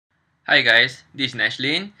Hi guys, this is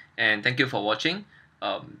Nashlin and thank you for watching.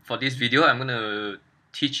 For this video, I'm going to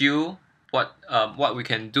teach you what we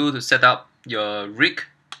can do to set up your rig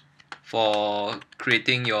for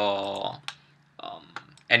creating your um,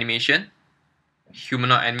 animation,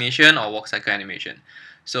 humanoid animation or walk cycle animation.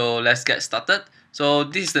 So let's get started. So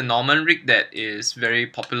this is the Norman rig that is very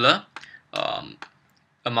popular um,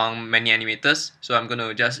 among many animators. So I'm going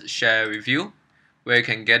to just share with you where you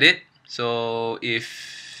can get it. So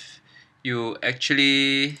if you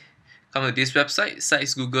actually come to this website,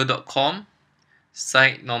 sitesgoogle.com,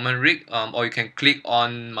 site Norman rig, or you can click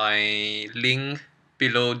on my link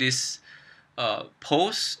below this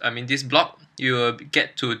this blog. You will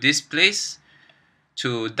get to this place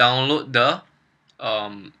to download the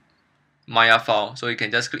Maya file. So you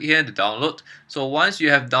can just click here to download. So once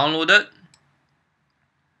you have downloaded,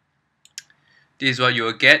 this is what you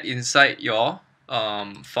will get inside your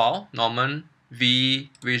file, Norman V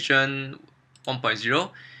Vision 1.0,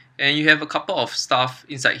 and you have a couple of stuff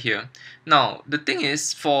inside here. Now the thing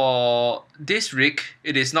is, for this rig,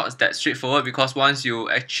 it is not that straightforward because once you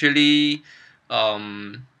actually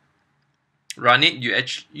run it,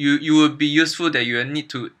 you will be useful that you need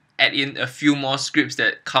to add in a few more scripts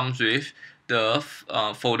that comes with the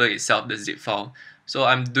folder itself, the zip file. So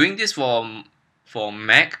I'm doing this for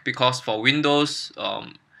Mac because for Windows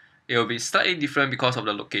it will be slightly different because of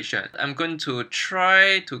the location. I'm going to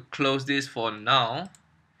try to close this for now.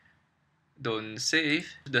 Don't save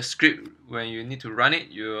the script. When you need to run it,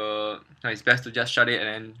 it's best to just shut it and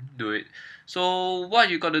then do it. So what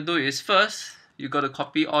you got to do is, first you got to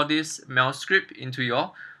copy all this mail script into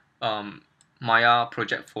your Maya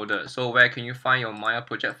project folder. So where can you find your Maya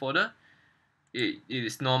project folder? It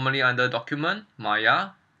is normally under document,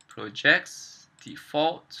 Maya, projects,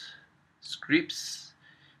 default, scripts,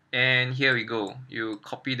 and here we go. You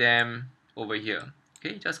copy them over here.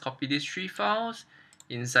 Okay, just copy these three files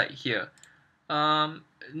inside here.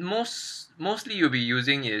 Mostly you'll be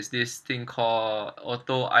using is this thing called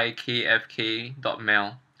autoikfk.mel.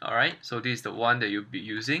 Alright, so this is the one that you'll be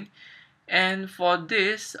using. And for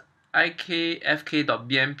this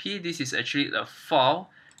ikfk.bmp, this is actually the file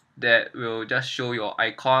that will just show your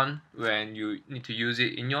icon when you need to use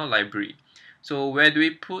it in your library. So where do we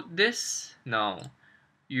put this? Now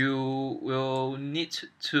you will need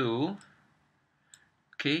to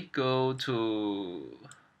go to.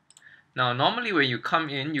 Now normally when you come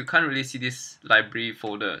in, you can't really see this library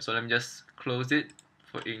folder, so let me just close it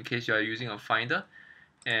in case you are using a finder,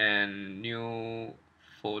 and new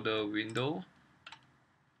folder window.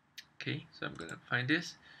 Okay, so I'm gonna find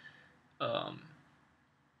this.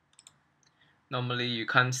 Normally you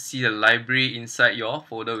can't see the library inside your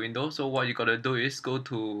folder window, so what you gotta do is go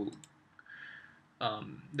to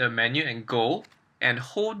the menu and go and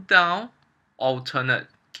hold down alternate.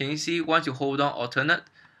 Can you see, once you hold down alternate,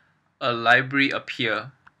 a library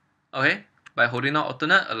appear? Okay, by holding down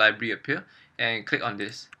alternate, a library appear, and click on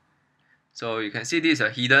this. So you can see this is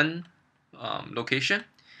a hidden location,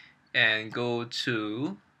 and go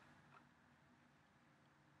to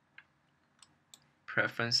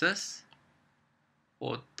preferences,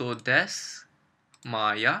 Autodesk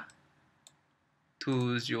Maya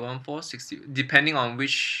 2014-60, depending on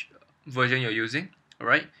which version you're using.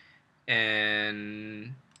 Alright,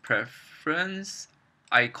 and preference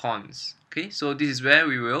icons. Okay, so this is where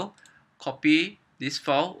we will copy this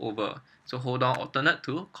file over. So hold down alternate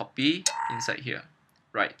to copy inside here.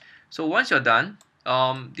 Right, so once you're done,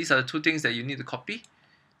 these are the two things that you need to copy.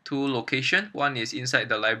 Two location, one is inside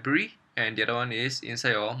the library and the other one is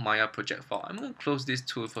inside your Maya project file. I'm going to close these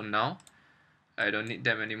two for now. I don't need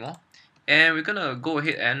them anymore. And we're going to go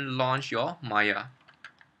ahead and launch your Maya.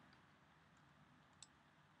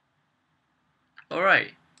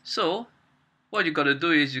 Alright, so what you got to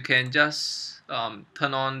do is you can just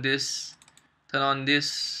turn on this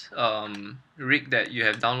rig that you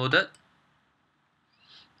have downloaded.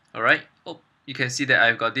 Alright, you can see that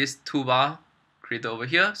I've got this toolbar created over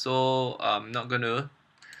here, so I'm not gonna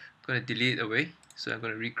delete it away, so I'm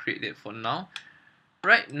gonna recreate it for now.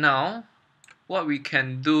 Right now, what we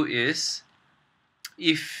can do is,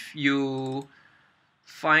 if you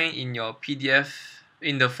find in your PDF,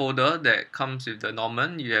 in the folder that comes with the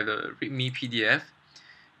Norman, you have a README PDF.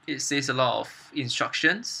 It says a lot of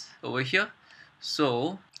instructions over here.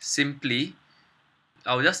 So simply,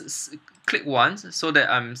 I'll just click once so that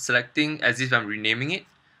I'm selecting as if I'm renaming it.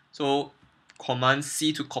 So Command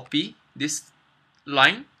C to copy this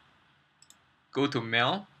line, go to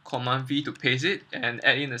mail, Command V to paste it, and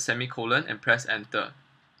add in a semicolon and press enter.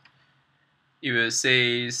 It will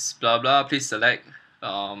say blah blah, please select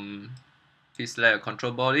a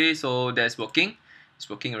control body, so that's working. it's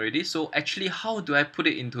working already. So actually, how do I put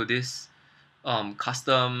it into this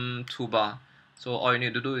custom toolbar? So all you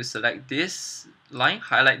need to do is select this line,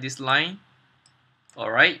 highlight this line,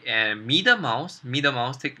 alright, and middle mouse,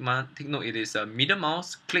 take note, it is a middle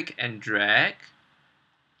mouse, click and drag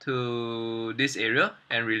to this area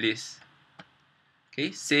and release.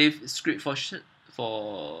 Okay, save script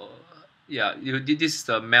for yeah, this is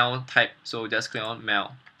the mail type, so just click on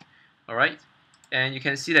mail. Alright, and you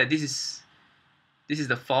can see that this is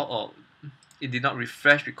the file. Oh, it did not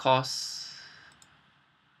refresh because,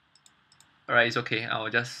 alright, it's okay, I'll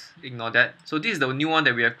just ignore that. So this is the new one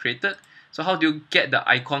that we have created. So how do you get the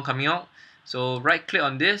icon coming out? So right click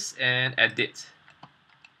on this and edit.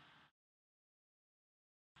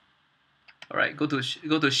 Alright, go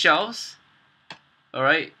to shelves.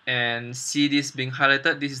 Alright, and see this being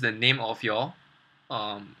highlighted. This is the name of your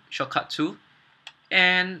shortcut tool.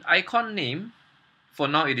 And icon name, for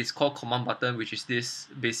now it is called command button, which is this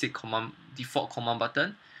basic default command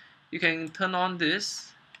button. You can turn on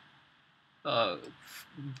this,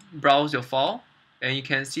 browse your file, and you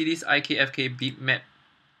can see this IKFK bitmap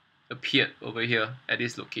appeared over here at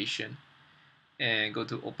this location. And go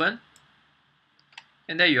to open,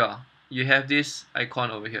 and there you are. You have this icon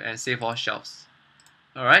over here, and save all shelves.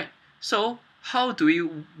 Alright, so how do we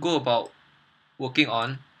go about working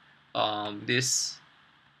on this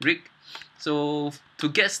rig? So to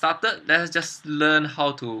get started, let's just learn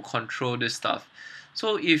how to control this stuff.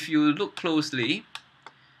 So if you look closely,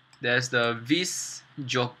 there's the vis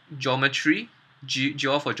geometry,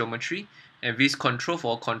 geo for geometry, and vis control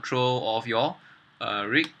for control of your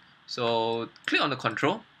rig. So click on the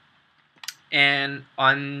control, and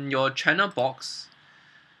on your channel box,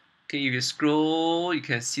 okay, if you scroll, you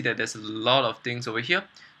can see that there's a lot of things over here.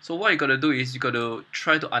 So what you got to do is you got to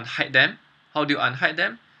try to unhide them. How do you unhide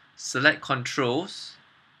them? Select controls,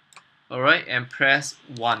 alright, and press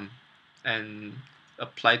 1 and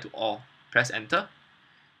apply to all. Press enter,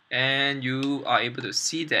 and you are able to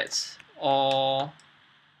see that all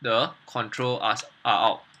the controls are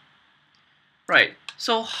out. Right,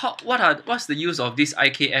 so what's the use of this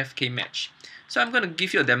IKFK match? So I'm going to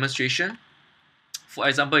give you a demonstration. For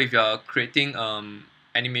example, if you are creating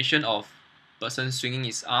animation of person swinging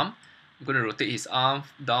his arm, I'm going to rotate his arm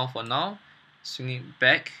down for now, swing it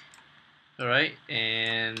back. Alright,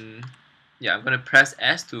 and yeah, I'm going to press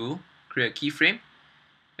S to create a keyframe.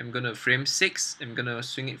 I'm going to frame 6, I'm going to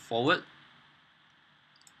swing it forward.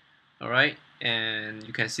 Alright, and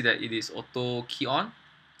you can see that it is auto key on.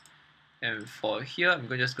 And for here, I'm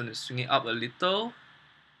just going to swing it up a little,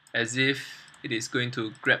 as if it is going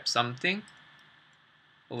to grab something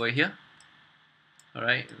over here.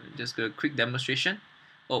 Alright, just a quick demonstration.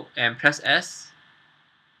 Oh, and press S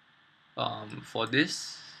for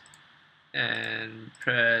this, and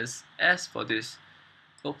press S for this.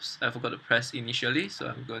 Oops, I forgot to press initially, so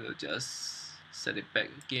I'm going to just set it back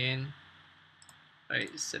again.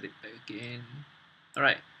 Alright, set it back again.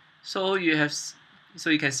 Alright, so you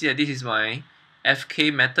can see that this is my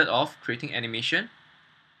FK method of creating animation.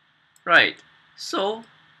 Right, so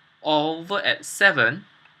over at 7,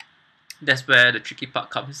 that's where the tricky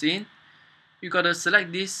part comes in. You gotta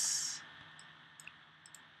select this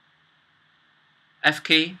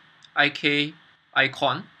FK IK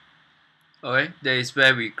icon. Okay, that is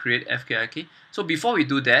where we create FK IK. So before we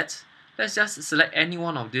do that, let's just select any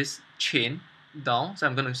one of this chain down. So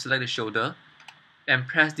I'm going to select the shoulder and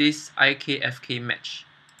press this IKFK match.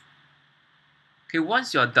 Okay,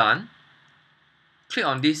 once you're done, click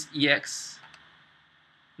on this EX.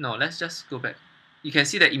 No, let's just go back. You can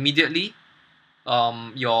see that immediately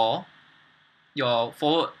your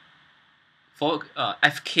forward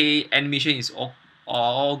FK animation is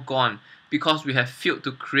all gone, because we have failed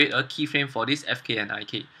to create a keyframe for this FK and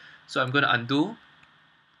IK. So I'm going to undo.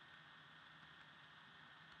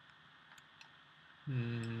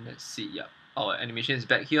 Let's see, yeah, our animation is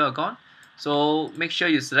back here, gone. So make sure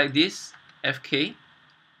you select this FK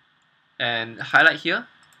and highlight here.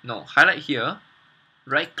 No, highlight here,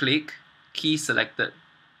 right click, key selected.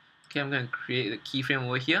 Okay, I'm going to create a keyframe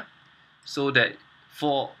over here, so that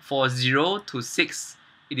for 0 to 6,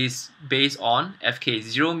 it is based on FK.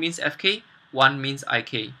 0 means FK, 1 means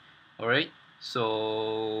IK. Alright,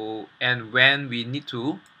 so, and when we need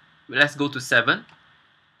to, let's go to 7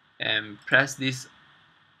 and press this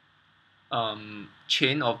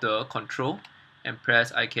chain of the control and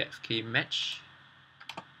press IKFK match.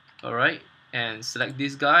 Alright, and select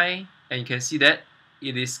this guy, and you can see that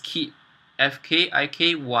it is keyed FK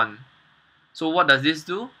IK 1. So what does this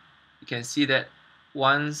do? You can see that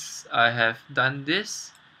once I have done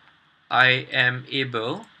this, I am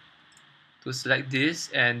able to select this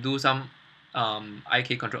and do some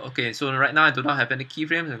IK control. Okay, so right now I do not have any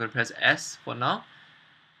keyframes. I'm going to press S for now.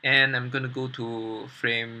 And I'm going to go to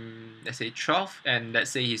frame, let's say 12, and let's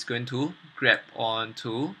say he's going to grab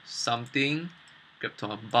onto something, grab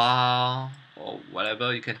to a bar or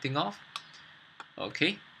whatever you can think of.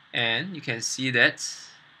 Okay, and you can see that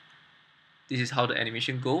this is how the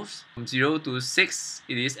animation goes. From 0 to 6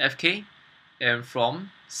 it is FK, and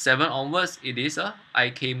from 7 onwards it is a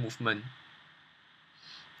IK movement.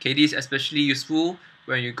 Okay, this is especially useful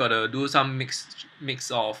when you gotta do some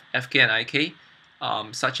mix of FK and IK,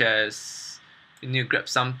 such as you need to grab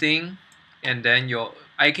something, and then your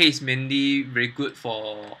IK is mainly very good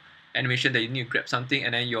for animation that you need to grab something,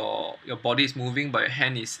 and then your body is moving, but your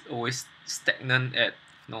hand is always stagnant at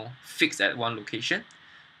fixed at one location.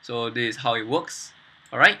 So this is how it works.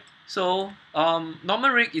 All right. So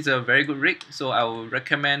normal rig is a very good rig. So I would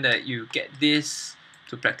recommend that you get this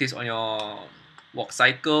to practice on your walk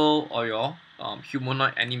cycle or your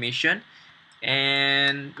humanoid animation.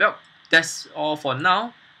 And well, that's all for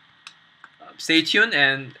now. Stay tuned,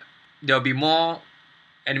 and there'll be more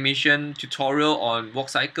animation tutorial on walk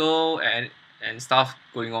cycle and stuff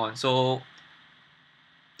going on. So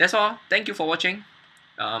that's all. Thank you for watching.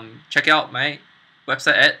 Check out my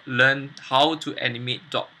website at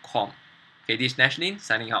learnhowtoanimate.com. Okay, this is Nashlin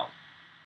signing out.